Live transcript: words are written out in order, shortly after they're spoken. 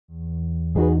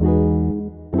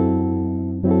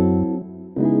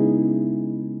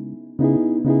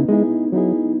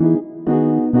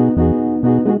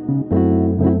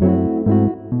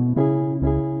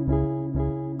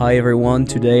Hi everyone,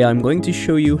 today I'm going to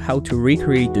show you how to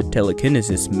recreate the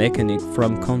telekinesis mechanic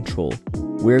from Control.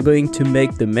 We're going to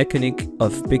make the mechanic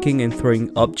of picking and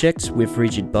throwing objects with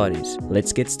rigid bodies.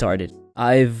 Let's get started.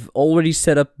 I've already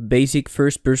set up basic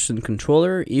first-person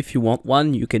controller. If you want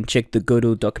one, you can check the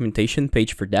GODOT documentation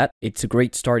page for that. It's a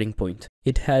great starting point.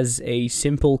 It has a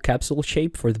simple capsule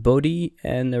shape for the body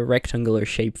and a rectangular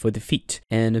shape for the feet,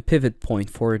 and a pivot point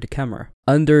for the camera.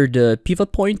 Under the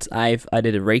pivot point, I've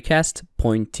added a raycast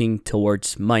pointing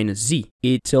towards -Z.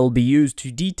 It'll be used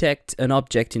to detect an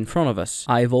object in front of us.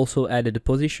 I've also added a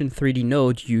position 3D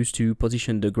node used to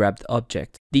position the grabbed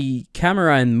object. The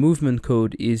camera and movement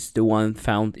code is the one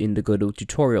found in the GODOT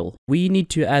tutorial. We need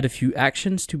to add a few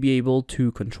actions to be able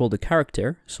to control the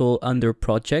character. So under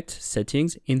project,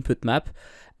 settings, input map,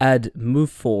 add move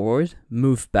forward,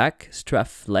 move back,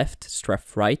 strafe left,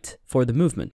 strafe right for the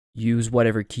movement. Use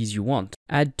whatever keys you want.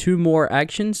 Add two more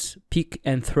actions, pick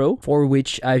and throw, for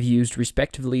which I've used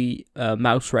respectively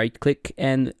mouse right click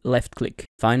and left click.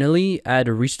 Finally, add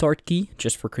a restart key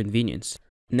just for convenience.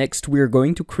 Next, we're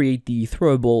going to create the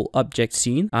throwable object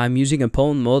scene. I'm using a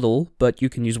pawn model, but you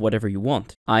can use whatever you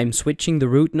want. I'm switching the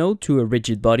root node to a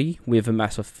rigid body with a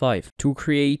mass of 5. To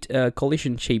create a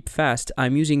collision shape fast,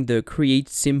 I'm using the create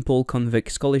simple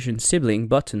convex collision sibling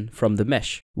button from the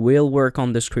mesh. We'll work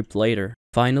on the script later.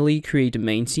 Finally, create a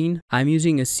main scene. I'm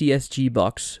using a CSG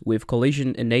box with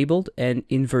collision enabled and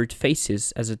invert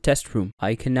faces as a test room.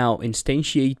 I can now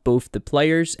instantiate both the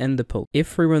players and the poke.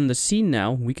 If we run the scene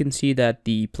now, we can see that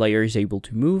the player is able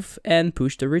to move and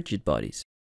push the rigid bodies.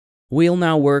 We'll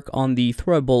now work on the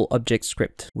throwable object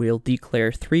script. We'll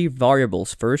declare 3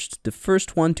 variables first. The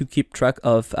first one to keep track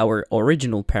of our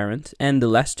original parent, and the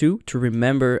last two to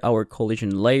remember our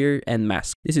collision layer and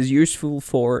mask. This is useful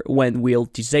for when we'll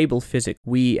disable physics.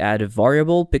 We add a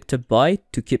variable picked up by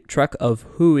to keep track of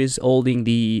who is holding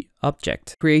the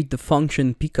object. Create the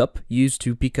function pickup used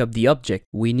to pick up the object.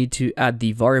 We need to add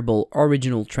the variable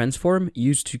original transform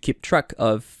used to keep track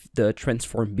of the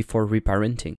transform before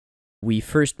reparenting. We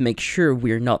first make sure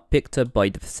we're not picked up by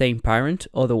the same parent,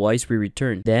 otherwise we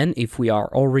return. Then, if we are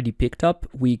already picked up,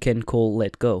 we can call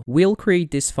letGo. We'll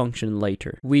create this function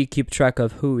later. We keep track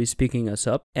of who is picking us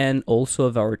up and also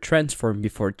of our transform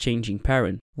before changing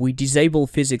parent. We disable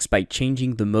physics by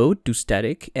changing the mode to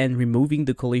static and removing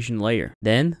the collision layer.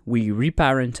 Then we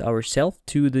reparent ourselves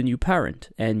to the new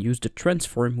parent and use the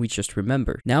transform we just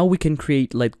remembered. Now we can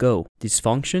create letGo. This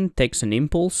function takes an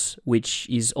impulse which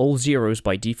is all zeros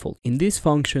by default. In this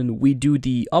function we do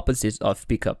the opposite of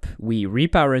pickup. We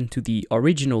reparent to the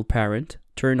original parent,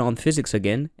 turn on physics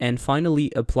again, and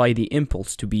finally apply the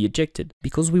impulse to be ejected.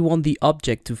 Because we want the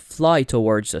object to fly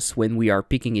towards us when we are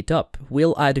picking it up,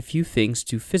 we'll add a few things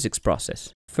to physics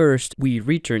process. First, we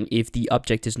return if the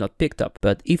object is not picked up,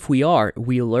 but if we are,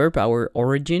 we'll lerp our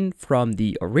origin from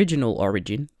the original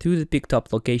origin to the picked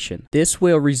up location. This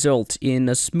will result in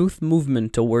a smooth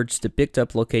movement towards the picked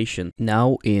up location.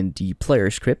 Now in the player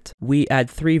script, we add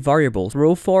 3 variables.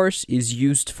 Throw force is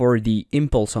used for the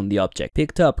impulse on the object.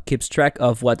 Picked up keeps track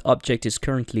of what object is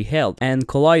currently held, and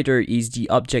collider is the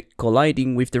object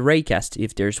colliding with the raycast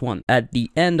if there's one. At the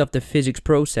end of the physics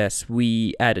process,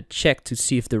 we add a check to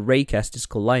see if the raycast is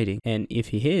colliding, and if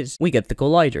he is, we get the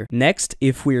collider. Next,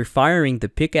 if we're firing the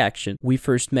pick action, we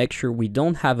first make sure we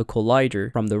don't have a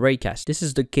collider from the raycast. This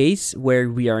is the case where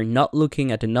we are not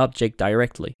looking at an object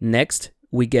directly. Next,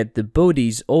 we get the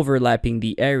bodies overlapping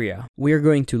the area. We are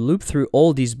going to loop through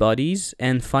all these bodies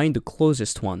and find the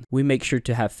closest one. We make sure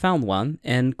to have found one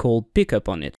and call pickup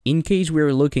on it. In case we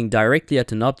are looking directly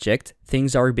at an object,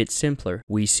 things are a bit simpler.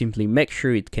 We simply make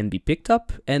sure it can be picked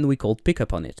up and we call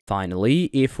pickup on it. Finally,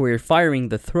 if we're firing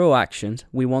the throw actions,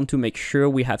 we want to make sure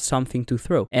we have something to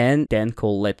throw and then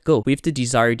call letGo with the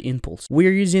desired impulse.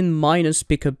 We're using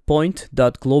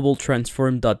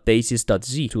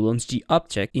 -pickupPoint.globalTransform.basis.z to launch the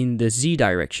object in the Z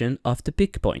direction of the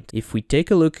pick point. If we take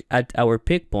a look at our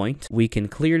pick point, we can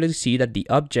clearly see that the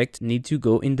object needs to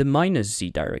go in the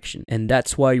 -Z direction, and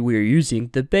that's why we're using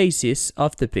the basis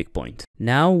of the pick point.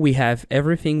 Now we have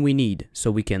everything we need,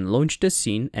 so we can launch the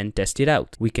scene and test it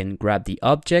out. We can grab the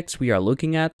objects we are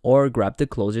looking at or grab the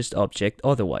closest object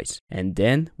otherwise, and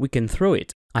then we can throw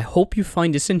it. I hope you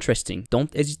find this interesting.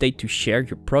 Don't hesitate to share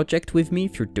your project with me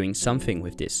if you're doing something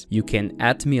with this. You can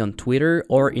add me on Twitter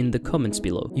or in the comments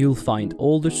below. You'll find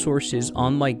all the sources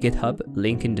on my GitHub,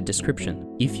 link in the description.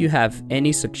 If you have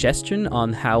any suggestion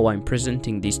on how I'm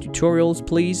presenting these tutorials,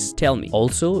 please tell me.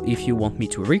 Also, if you want me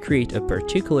to recreate a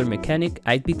particular mechanic,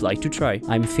 I'd be glad to try.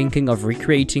 I'm thinking of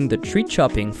recreating the tree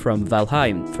chopping from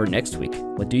Valheim for next week.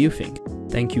 What do you think?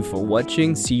 Thank you for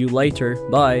watching, see you later,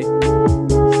 bye!